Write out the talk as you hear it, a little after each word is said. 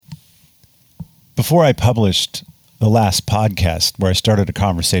Before I published the last podcast where I started a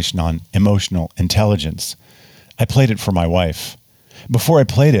conversation on emotional intelligence, I played it for my wife. Before I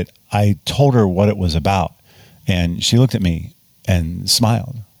played it, I told her what it was about, and she looked at me and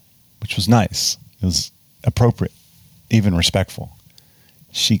smiled, which was nice. It was appropriate, even respectful.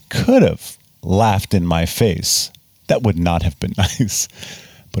 She could have laughed in my face. That would not have been nice,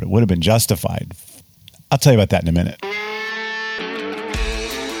 but it would have been justified. I'll tell you about that in a minute.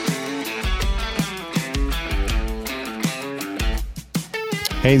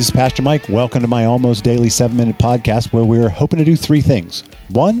 Hey, this is Pastor Mike. Welcome to my almost daily 7-minute podcast where we're hoping to do 3 things.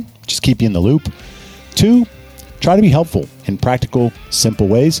 1, just keep you in the loop. 2, try to be helpful in practical, simple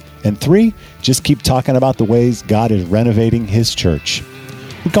ways. And 3, just keep talking about the ways God is renovating His church.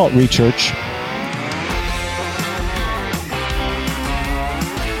 We call it Rechurch.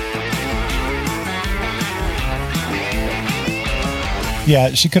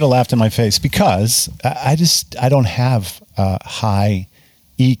 Yeah, she could have laughed in my face because I don't have high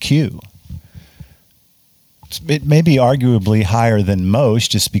EQ. It may be arguably higher than most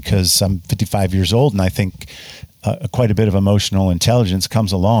just because I'm 55 years old, and I think quite a bit of emotional intelligence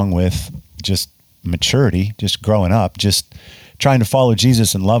comes along with just maturity, just growing up, just trying to follow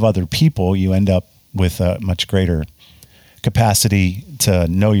Jesus and love other people. You end up with a much greater capacity to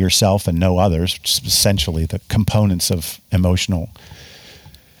know yourself and know others, which is essentially the components of emotional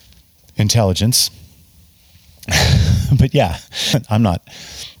intelligence. But yeah, I'm not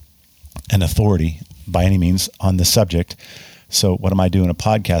an authority by any means on this subject. So what am I doing a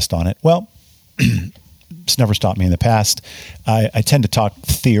podcast on it? Well, it's never stopped me in the past. I tend to talk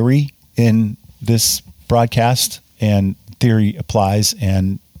theory in this broadcast, and theory applies,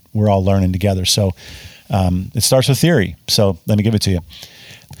 and we're all learning together. So it starts with theory. So let me give it to you.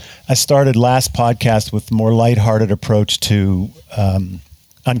 I started last podcast with a more lighthearted approach to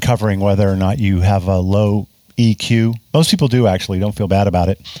uncovering whether or not you have a low EQ. Most people do, actually. Don't feel bad about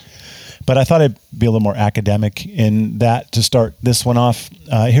it. But I thought I'd be a little more academic in that to start this one off.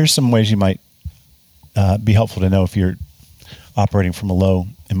 Here's some ways you might be helpful to know if you're operating from a low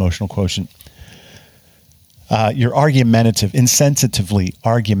emotional quotient. You're argumentative, insensitively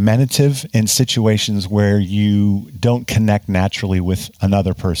argumentative in situations where you don't connect naturally with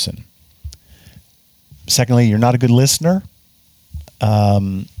another person. Secondly, you're not a good listener.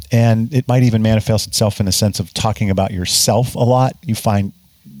 And it might even manifest itself in a sense of talking about yourself a lot. You find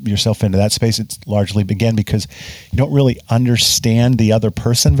yourself into that space. It's largely, again, because you don't really understand the other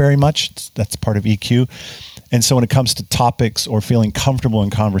person very much. That's part of EQ. And so when it comes to topics or feeling comfortable in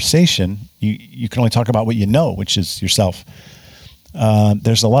conversation, you can only talk about what you know, which is yourself.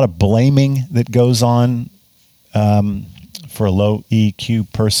 There's a lot of blaming that goes on for a low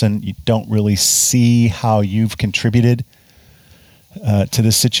EQ person. You don't really see how you've contributed to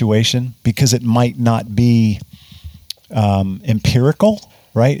this situation because it might not be empirical,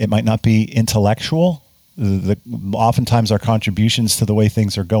 right? It might not be intellectual. Oftentimes our contributions to the way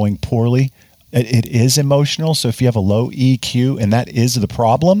things are going poorly, it is emotional. So if you have a low EQ and that is the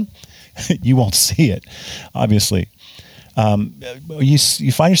problem, you won't see it, obviously.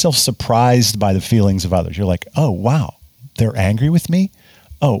 You find yourself surprised by the feelings of others. You're like, oh, wow, they're angry with me.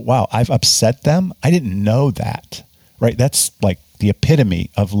 Oh, wow, I've upset them. I didn't know that, right? That's like the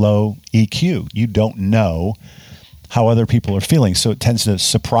epitome of low EQ. You don't know how other people are feeling, so it tends to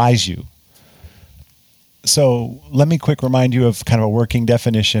surprise you. So let me quick remind you of kind of a working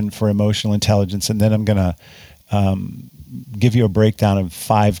definition for emotional intelligence, and then I'm going to give you a breakdown of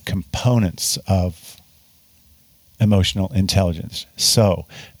 5 components of emotional intelligence. So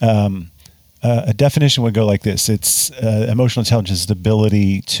a definition would go like this. It's emotional intelligence is the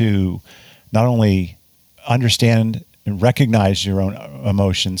ability to not only understand and recognize your own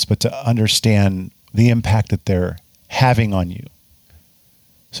emotions, but to understand the impact that they're having on you.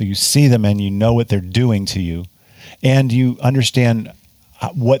 So you see them and you know what they're doing to you, and you understand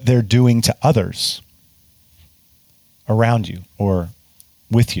what they're doing to others around you or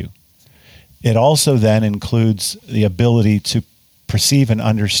with you. It also then includes the ability to perceive and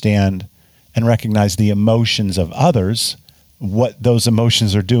understand and recognize the emotions of others, what those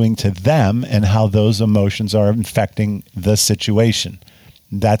emotions are doing to them, and how those emotions are affecting the situation.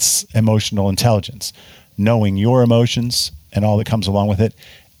 That's emotional intelligence. Knowing your emotions and all that comes along with it,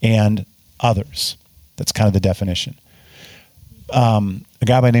 and others. That's kind of the definition. A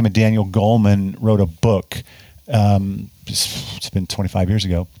guy by the name of Daniel Goleman wrote a book, it's been 25 years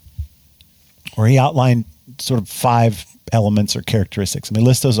ago, where he outlined sort of 5 elements or characteristics. Let me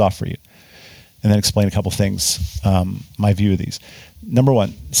list those off for you and then explain a couple things, my view of these. Number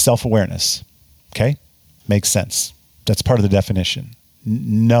 1, self-awareness. Okay? Makes sense. That's part of the definition.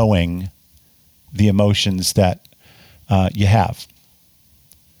 Knowing the emotions that you have.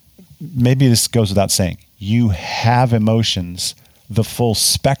 Maybe this goes without saying. You have emotions, the full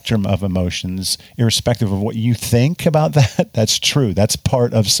spectrum of emotions, irrespective of what you think about that. That's true. That's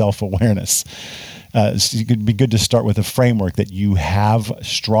part of self-awareness. So it could be good to start with a framework that you have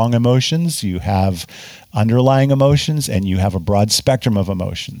strong emotions, you have underlying emotions, and you have a broad spectrum of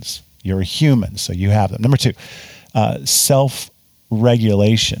emotions. You're a human, so you have them. Number two,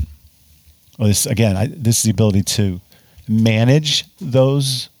 self-regulation. Well, this is the ability to manage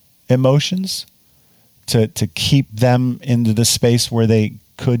those emotions, to keep them into the space where they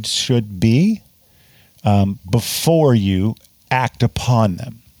should be, before you act upon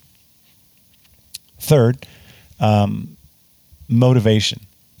them. Third, motivation.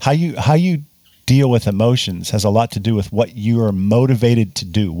 How you deal with emotions has a lot to do with what you are motivated to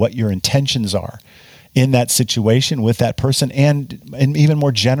do, what your intentions are in that situation with that person, and even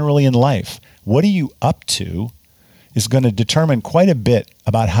more generally in life. What are you up to is going to determine quite a bit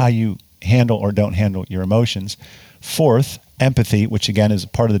about how you handle or don't handle your emotions. Fourth, empathy, which again is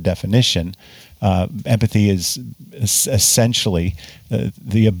part of the definition. Empathy is essentially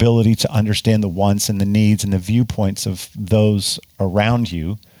the ability to understand the wants and the needs and the viewpoints of those around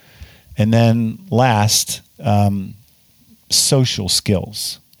you. And then last, social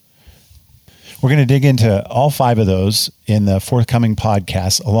skills. We're going to dig into all five of those in the forthcoming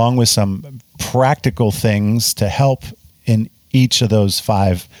podcast, along with some practical things to help in each of those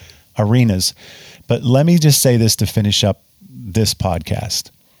five arenas. But let me just say this to finish up this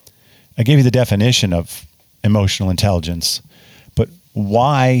podcast. I gave you the definition of emotional intelligence, but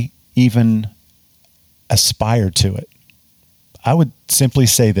why even aspire to it? I would simply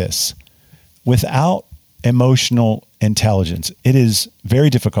say this. Without emotional intelligence, it is very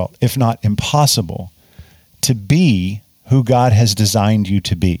difficult, if not impossible, to be who God has designed you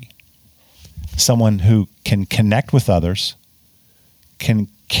to be. Someone who can connect with others, can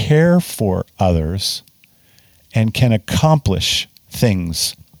care for others, and can accomplish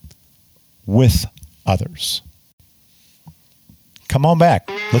things with others. Come on back.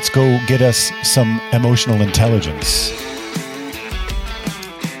 Let's go get us some emotional intelligence.